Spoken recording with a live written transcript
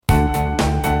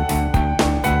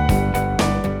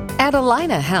At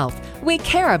Alina Health, we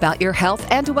care about your health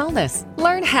and wellness.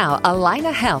 Learn how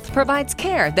Alina Health provides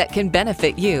care that can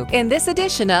benefit you in this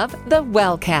edition of The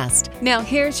Wellcast. Now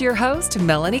here's your host,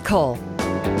 Melanie Cole.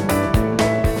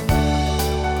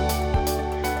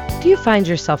 Do you find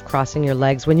yourself crossing your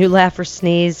legs when you laugh or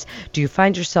sneeze? Do you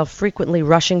find yourself frequently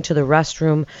rushing to the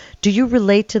restroom? Do you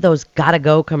relate to those gotta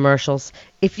go commercials?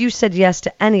 If you said yes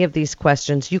to any of these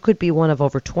questions, you could be one of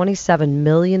over 27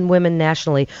 million women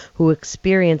nationally who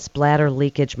experience bladder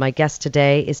leakage. My guest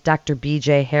today is Dr.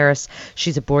 B.J. Harris.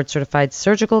 She's a board-certified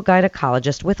surgical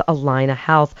gynecologist with Alina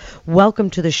Health. Welcome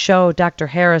to the show, Dr.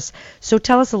 Harris. So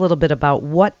tell us a little bit about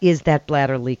what is that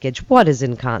bladder leakage? What is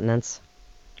incontinence?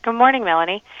 Good morning,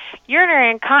 Melanie. Urinary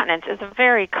incontinence is a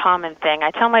very common thing. I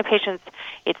tell my patients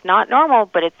it's not normal,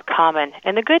 but it's common.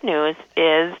 And the good news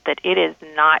is that it is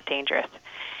not dangerous.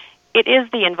 It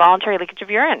is the involuntary leakage of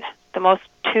urine. The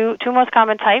two most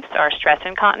common types are stress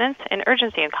incontinence and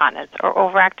urgency incontinence, or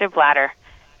overactive bladder.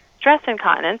 Stress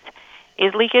incontinence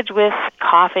is leakage with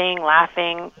coughing,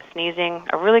 laughing, sneezing.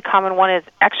 A really common one is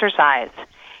exercise.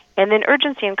 And then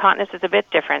urgency incontinence is a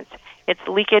bit different. It's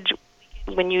leakage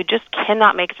when you just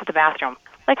cannot make it to the bathroom,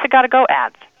 like the gotta go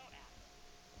ads.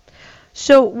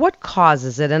 So what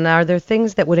causes it, and are there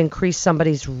things that would increase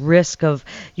somebody's risk of,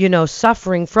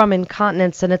 suffering from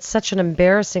incontinence? And it's such an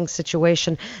embarrassing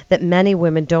situation that many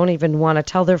women don't even want to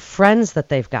tell their friends that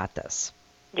they've got this.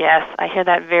 Yes, I hear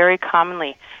that very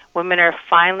commonly. Women are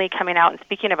finally coming out and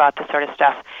speaking about this sort of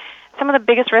stuff. Some of the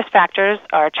biggest risk factors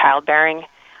are childbearing,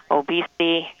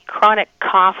 obesity, chronic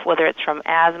cough, whether it's from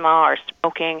asthma or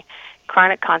smoking,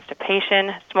 chronic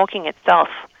constipation, smoking itself.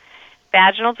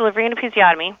 Vaginal delivery and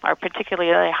episiotomy are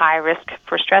particularly high risk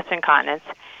for stress incontinence,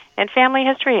 and family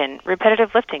history and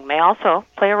repetitive lifting may also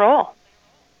play a role.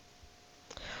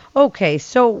 Okay,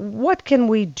 so what can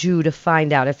we do to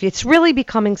find out if it's really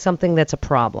becoming something that's a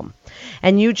problem?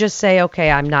 And you just say,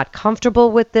 okay, I'm not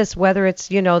comfortable with this, whether it's,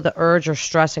 the urge or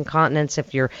stress incontinence,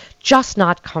 if you're just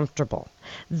not comfortable,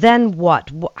 then what?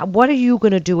 What are you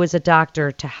going to do as a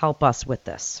doctor to help us with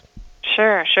this?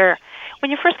 Sure.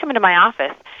 When you first come into my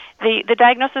office, the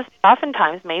diagnosis is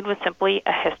oftentimes made with simply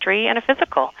a history and a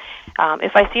physical.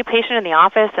 If I see a patient in the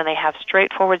office and they have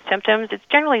straightforward symptoms, it's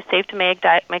generally safe to make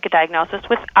a diagnosis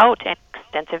without any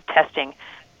extensive testing.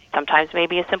 Sometimes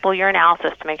maybe a simple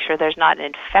urinalysis to make sure there's not an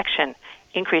infection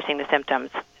increasing the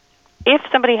symptoms. If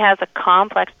somebody has a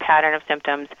complex pattern of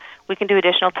symptoms, we can do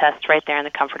additional tests right there in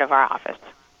the comfort of our office.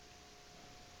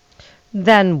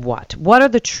 Then what? What are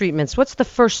the treatments? What's the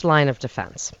first line of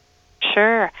defense?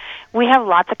 Sure. We have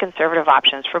lots of conservative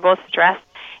options for both stress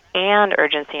and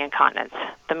urgency incontinence.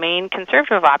 The main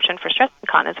conservative option for stress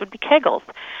incontinence would be Kegels.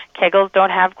 Kegels don't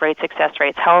have great success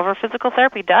rates. However, physical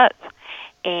therapy does.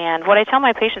 And what I tell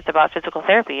my patients about physical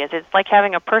therapy is it's like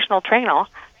having a personal trainer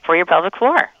for your pelvic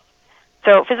floor.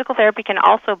 So physical therapy can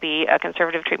also be a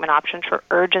conservative treatment option for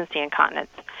urgency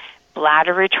incontinence.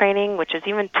 Bladder retraining, which is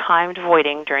even timed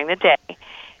voiding during the day,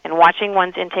 and watching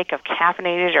one's intake of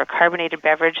caffeinated or carbonated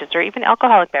beverages or even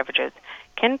alcoholic beverages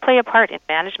can play a part in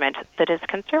management that is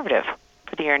conservative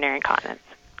for the urinary incontinence.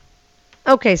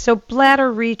 Okay, so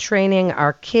bladder retraining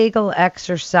are Kegel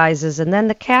exercises, and then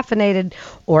the caffeinated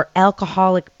or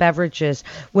alcoholic beverages.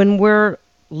 When we're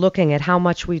looking at how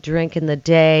much we drink in the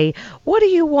day, what do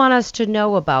you want us to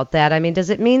know about that? I mean, does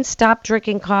it mean stop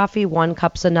drinking coffee, 1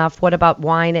 cup's enough? What about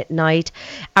wine at night?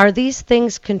 Are these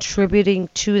things contributing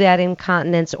to that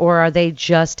incontinence, or are they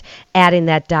just adding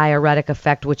that diuretic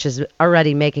effect, which is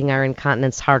already making our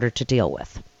incontinence harder to deal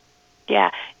with?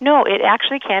 Yeah, no, it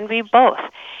actually can be both.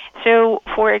 So,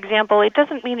 for example, it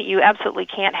doesn't mean that you absolutely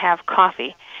can't have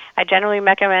coffee. I generally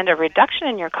recommend a reduction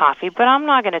in your coffee, but I'm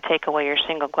not going to take away your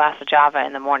single glass of Java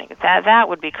in the morning. That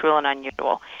would be cruel and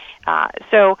unusual.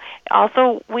 So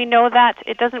also we know that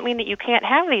it doesn't mean that you can't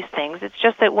have these things. It's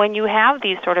just that when you have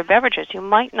these sort of beverages, you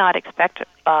might not expect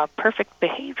perfect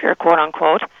behavior, quote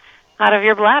unquote, out of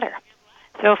your bladder.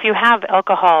 So if you have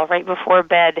alcohol right before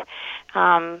bed,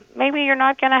 maybe you're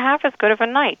not going to have as good of a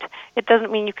night. It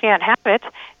doesn't mean you can't have it.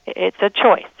 It's a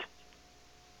choice.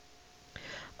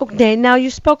 Okay, now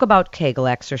you spoke about Kegel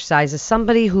exercises.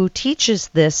 Somebody who teaches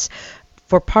this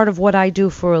for part of what I do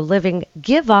for a living,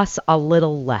 give us a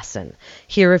little lesson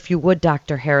here, if you would,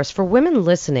 Dr. Harris, for women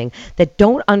listening that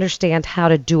don't understand how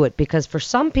to do it, because for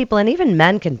some people, and even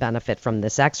men can benefit from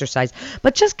this exercise,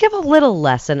 but just give a little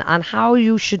lesson on how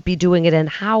you should be doing it and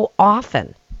how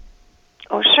often.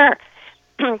 Oh, sure.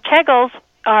 Kegels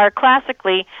are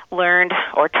classically learned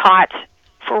or taught,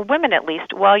 for women at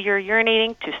least, while you're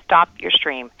urinating to stop your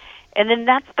stream. And then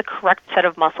that's the correct set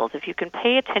of muscles. If you can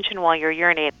pay attention while you're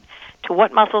urinating to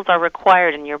what muscles are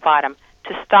required in your bottom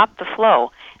to stop the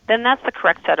flow, then that's the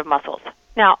correct set of muscles.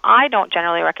 Now, I don't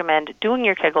generally recommend doing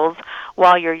your Kegels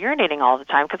while you're urinating all the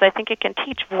time because I think it can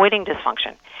teach voiding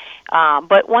dysfunction.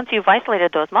 But once you've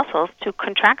isolated those muscles, to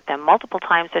contract them multiple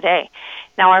times a day.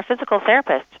 Now, our physical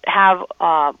therapists have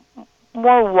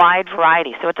more wide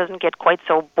variety, so it doesn't get quite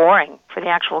so boring for the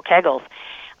actual Kegels.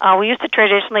 We used to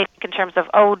traditionally think in terms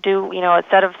of, do a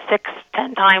set of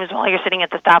 6-10 times while you're sitting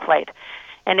at the stoplight.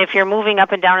 And if you're moving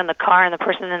up and down in the car and the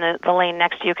person in the lane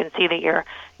next to you can see that you're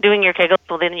doing your Kegels,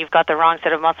 well, then you've got the wrong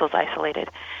set of muscles isolated.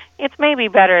 It's maybe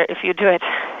better if you do it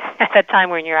at a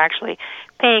time when you're actually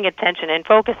paying attention and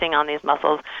focusing on these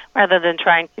muscles rather than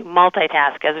trying to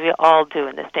multitask, as we all do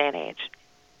in this day and age.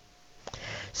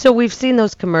 So we've seen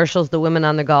those commercials, the women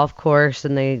on the golf course,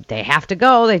 and they have to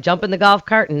go. They jump in the golf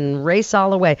cart and race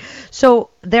all the way. So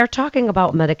they're talking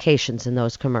about medications in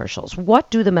those commercials.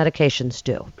 What do the medications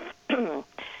do?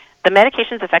 The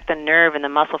medications affect the nerve and the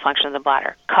muscle function of the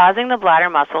bladder, causing the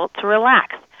bladder muscle to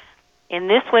relax. In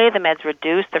this way, the meds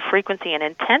reduce the frequency and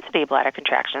intensity of bladder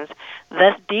contractions,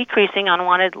 thus decreasing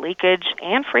unwanted leakage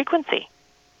and frequency.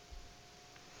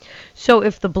 So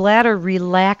if the bladder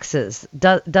relaxes,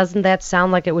 doesn't that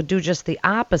sound like it would do just the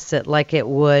opposite, like it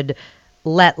would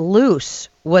let loose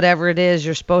whatever it is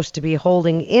you're supposed to be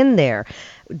holding in there?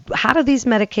 How do these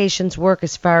medications work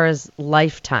as far as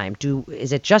lifetime?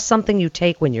 Is it just something you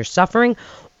take when you're suffering,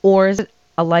 or is it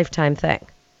a lifetime thing?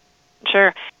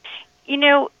 Sure.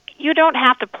 You don't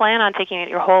have to plan on taking it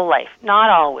your whole life, not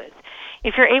always.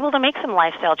 If you're able to make some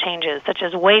lifestyle changes, such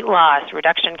as weight loss,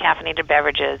 reduction in caffeinated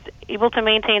beverages, able to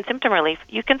maintain symptom relief,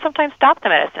 you can sometimes stop the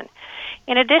medicine.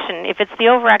 In addition, if it's the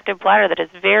overactive bladder that is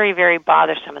very, very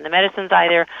bothersome, and the medicines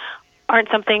either aren't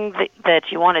something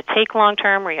that you want to take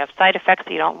long-term or you have side effects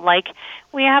that you don't like,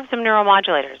 we have some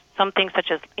neuromodulators, some things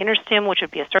such as InterStim, which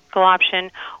would be a surgical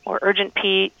option, or Urgent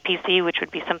PC, which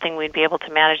would be something we'd be able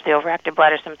to manage the overactive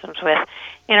bladder symptoms with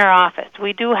in our office.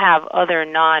 We do have other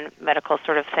non-medical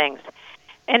sort of things.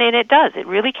 And it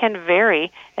really can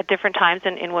vary at different times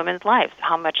in women's lives,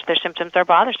 how much their symptoms are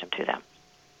bothersome to them.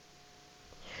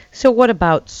 So what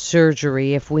about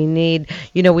surgery? If we need,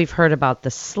 we've heard about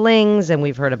the slings and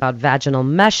we've heard about vaginal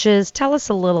meshes. Tell us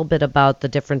a little bit about the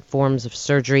different forms of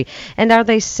surgery. And are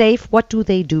they safe? What do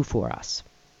they do for us?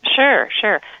 Sure.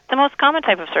 The most common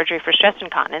type of surgery for stress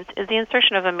incontinence is the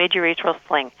insertion of a mid-urethral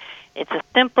sling. It's a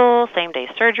simple, same-day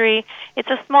surgery. It's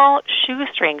a small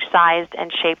shoestring-sized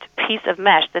and shaped piece of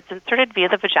mesh that's inserted via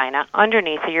the vagina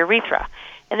underneath the urethra.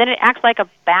 And then it acts like a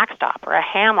backstop or a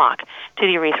hammock to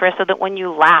the urethra so that when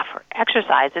you laugh or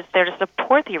exercise, it's there to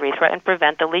support the urethra and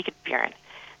prevent the leakage of urine.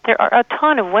 There are a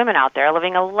ton of women out there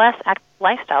living a less active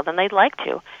lifestyle than they'd like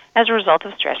to as a result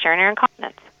of stress urinary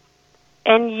incontinence.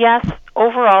 And yes,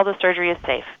 overall the surgery is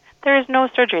safe. There is no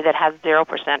surgery that has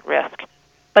 0% risk.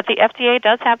 But the FDA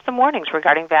does have some warnings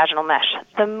regarding vaginal mesh.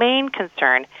 The main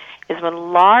concern is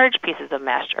when large pieces of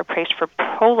mesh are placed for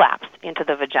prolapse into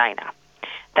the vagina.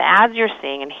 The ads you're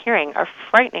seeing and hearing are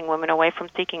frightening women away from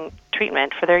seeking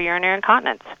treatment for their urinary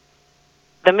incontinence.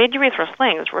 The mid-urethral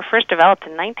slings were first developed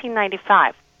in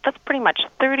 1995. That's pretty much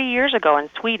 30 years ago in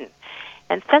Sweden.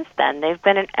 And since then, they've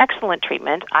been an excellent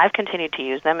treatment. I've continued to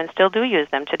use them and still do use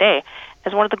them today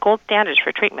as one of the gold standards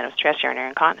for treatment of stress urinary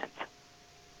incontinence.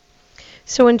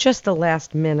 So in just the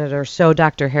last minute or so,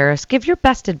 Dr. Harris, give your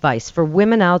best advice for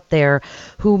women out there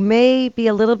who may be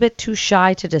a little bit too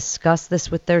shy to discuss this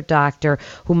with their doctor,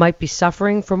 who might be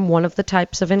suffering from one of the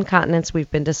types of incontinence we've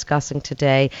been discussing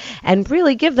today, and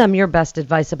really give them your best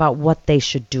advice about what they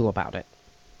should do about it.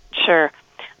 Sure.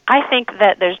 I think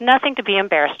that there's nothing to be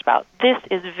embarrassed about. This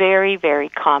is very, very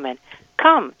common.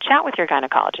 Come, chat with your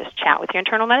gynecologist, chat with your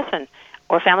internal medicine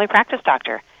or family practice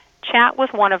doctor. Chat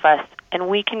with one of us, and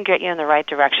we can get you in the right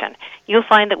direction. You'll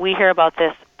find that we hear about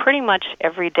this pretty much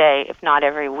every day, if not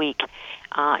every week,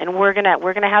 and we're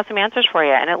gonna have some answers for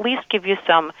you, and at least give you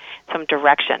some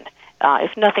direction.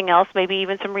 If nothing else, maybe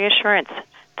even some reassurance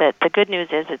that the good news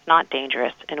is it's not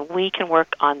dangerous, and we can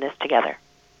work on this together.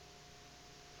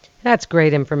 That's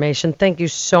great information. Thank you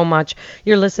so much.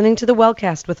 You're listening to the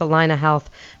Wellcast with Allina Health.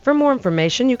 For more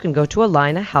information, you can go to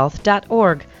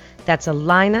allinahealth.org. That's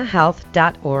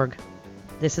allinahealth.org.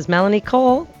 This is Melanie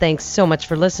Cole. Thanks so much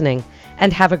for listening,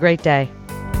 and have a great day.